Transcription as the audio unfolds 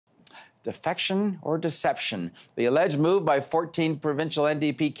Defection or deception? The alleged move by 14 provincial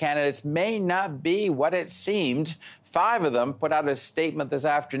NDP candidates may not be what it seemed. 5 of them put out a statement this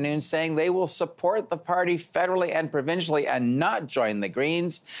afternoon saying they will support the party federally and provincially and not join the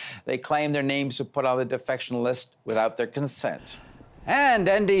Greens. They claim their names were put on the defection list without their consent. And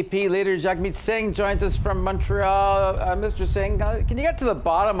NDP leader Jagmeet Singh joins us from Montreal. Mr. Singh, can you get to the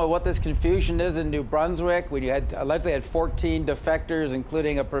bottom of what this confusion is in New Brunswick? When you allegedly had 14 defectors,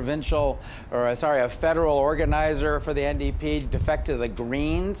 including a federal organizer for the NDP defect to the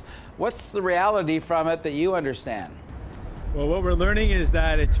Greens. What's the reality from it that you understand? Well, what we're learning is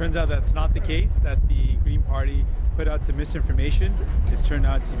that it turns out that's not the case, that the Green Party put out some misinformation. It's turned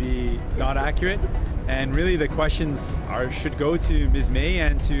out to be not accurate. And really the questions should go to Ms. May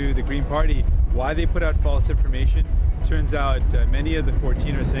and to the Green Party, why they put out false information. Turns out many of the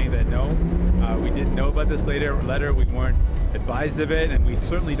 14 are saying that no, we didn't know about this letter, we weren't advised of it, and we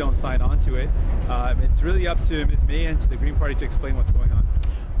certainly don't sign on to it. It's really up to Ms. May and to the Green Party to explain what's going on.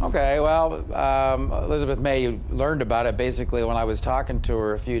 Okay, well, Elizabeth May learned about it basically when I was talking to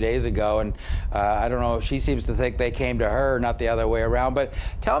her a few days ago, and I don't know, she seems to think they came to her, not the other way around. But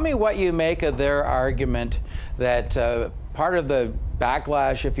tell me what you make of their argument that part of the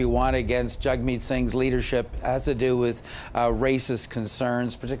backlash, if you want, against Jagmeet Singh's leadership has to do with racist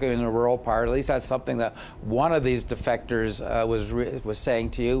concerns, particularly in the rural part. At least that's something that one of these defectors was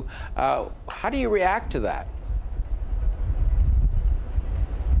saying to you. How do you react to that?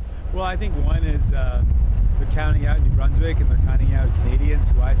 Well, I think one is they're counting out New Brunswick and they're counting out Canadians,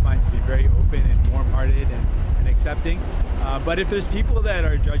 who I find to be very open and warm-hearted and accepting. But if there's people that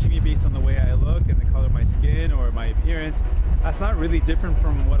are judging me based on the way I look and the color of my skin or my appearance, that's not really different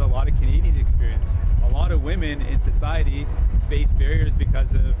from what a lot of Canadians experience. A lot of women in society face barriers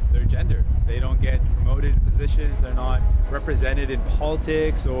because of their gender. They don't get promoted in positions, they're not represented in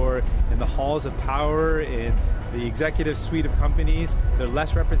politics or in the halls of power, in the executive suite of companies. They're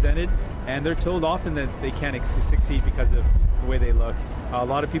less represented, and they're told often that they can't succeed because of the way they look. A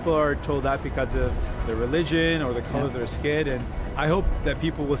lot of people are told that because of their religion or the color of their skin, and I hope that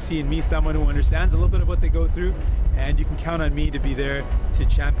people will see in me someone who understands a little bit of what they go through, and you can count on me to be there to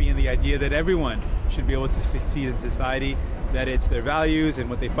champion the idea that everyone should be able to succeed in society, that it's their values and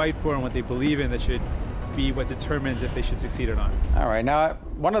what they fight for and what they believe in that should be what determines if they should succeed or not. All right, now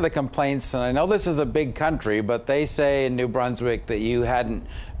one of the complaints, and I know this is a big country, but they say in New Brunswick that you hadn't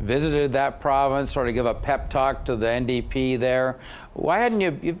visited that province or to give a pep talk to the NDP there. Why hadn't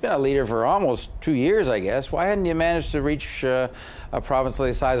you've been a leader for almost 2 years, I guess. Why hadn't you managed to reach a province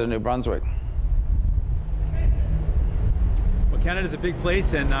the size of New Brunswick? Canada's a big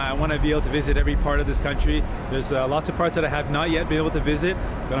place, and I want to be able to visit every part of this country. There's lots of parts that I have not yet been able to visit,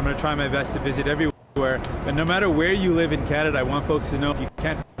 but I'm going to try my best to visit everywhere. But no matter where you live in Canada, I want folks to know if you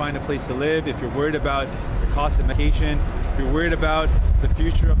can't find a place to live, if you're worried about the cost of medication, if you're worried about the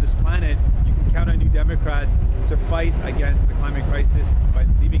future of this planet, you can count on New Democrats to fight against the climate crisis by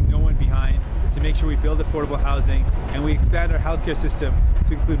leaving no one behind, to make sure we build affordable housing and we expand our healthcare system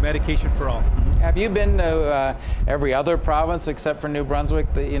to include medication for all. Have you been to every other province except for New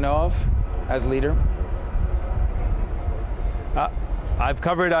Brunswick that you know of as leader? I've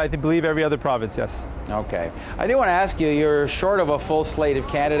covered, I believe, every other province, yes. Okay. I do want to ask you, you're short of a full slate of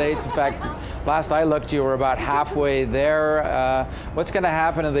candidates. In fact, last I looked, you were about halfway there. What's going to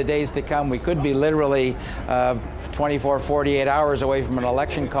happen in the days to come? We could be literally 24, 48 hours away from an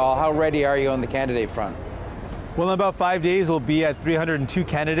election call. How ready are you on the candidate front? Well, in about 5 days, we'll be at 302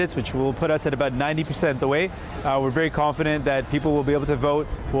 candidates, which will put us at about 90% of the way. We're very confident that people will be able to vote.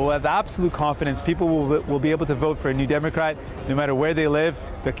 We'll have absolute confidence people will be able to vote for a New Democrat, no matter where they live.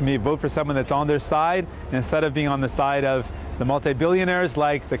 They can vote for someone that's on their side. And instead of being on the side of the multi-billionaires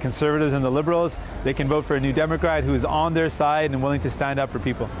like the Conservatives and the Liberals, they can vote for a New Democrat who is on their side and willing to stand up for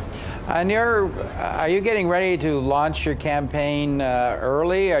people. And are you getting ready to launch your campaign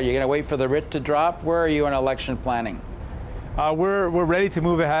early? Are you going to wait for the writ to drop? Where are you in election planning? We're ready to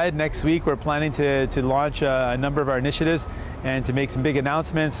move ahead. Next week we're planning to launch a number of our initiatives and to make some big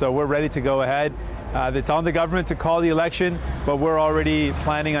announcements, so we're ready to go ahead. It's on the government to call the election, but we're already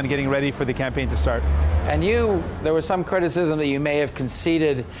planning on getting ready for the campaign to start. And there was some criticism that you may have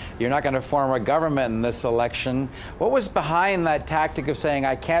conceded you're not going to form a government in this election. What was behind that tactic of saying,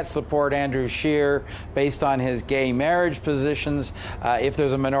 I can't support Andrew Scheer based on his gay marriage positions if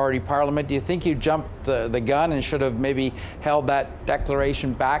there's a minority parliament? Do you think you jumped the gun and should have maybe held that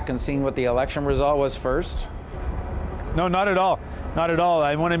declaration back and seen what the election result was first? No, not at all. Not at all.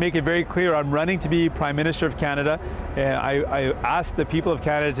 I want to make it very clear. I'm running to be Prime Minister of Canada. I asked the people of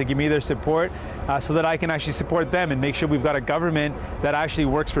Canada to give me their support. so that I can actually support them and make sure we've got a government that actually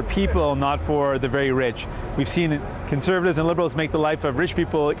works for people, not for the very rich. We've seen conservatives and liberals make the life of rich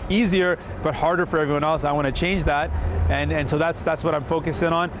people easier but harder for everyone else. I want to change that, and so that's what I'm focusing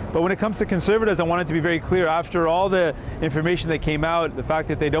on. But when it comes to conservatives, I want it to be very clear, after all the information that came out, the fact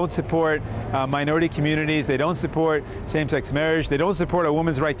that they don't support minority communities, they don't support same-sex marriage, they don't support a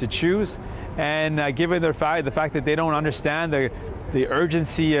woman's right to choose, and given the fact that they don't understand the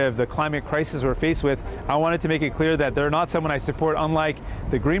urgency of the climate crisis we're faced with, I wanted to make it clear that they're not someone I support, unlike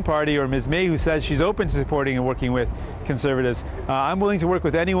the Green Party or Ms. May, who says she's open to supporting and working with conservatives. I'm willing to work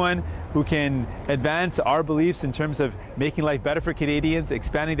with anyone who can advance our beliefs in terms of making life better for Canadians,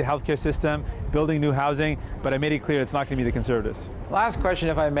 expanding the healthcare system, building new housing, but I made it clear it's not going to be the Conservatives. Last question,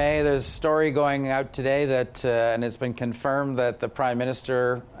 if I may. There's a story going out today that, and it's been confirmed, that the Prime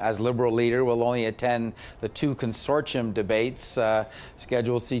Minister, as Liberal leader, will only attend the 2 consortium debates.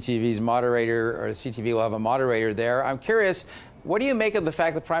 Scheduled CTV's moderator, or CTV will have a moderator there. I'm curious, what do you make of the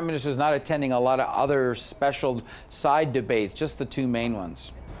fact the Prime Minister is not attending a lot of other special side debates, just the 2 main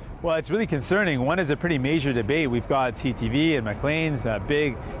ones? Well, it's really concerning. One is a pretty major debate. We've got CTV and Maclean's,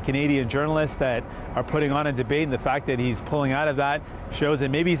 big Canadian journalists that are putting on a debate, and the fact that he's pulling out of that shows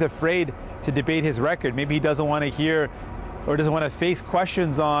that maybe he's afraid to debate his record. Maybe he doesn't want to hear or doesn't want to face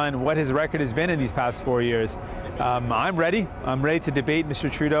questions on what his record has been in these past 4 years. I'm ready. I'm ready to debate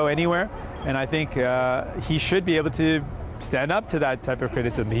Mr. Trudeau anywhere, and I think he should be able to stand up to that type of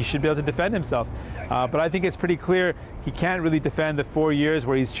criticism. He should be able to defend himself. But I think it's pretty clear he can't really defend the 4 years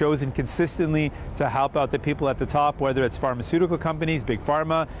where he's chosen consistently to help out the people at the top, whether it's pharmaceutical companies, big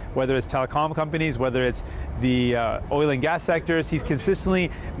pharma, whether it's telecom companies, whether it's the oil and gas sectors. He's consistently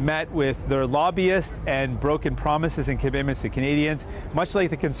met with their lobbyists and broken promises and commitments to Canadians. Much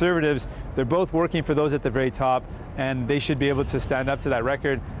like the Conservatives, they're both working for those at the very top, and they should be able to stand up to that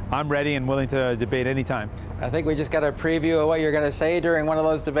record. I'm ready and willing to debate anytime. I think we just got a preview of what you're going to say during one of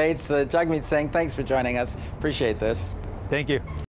those debates. Jagmeet Singh, thanks for joining us. Appreciate this. Thank you.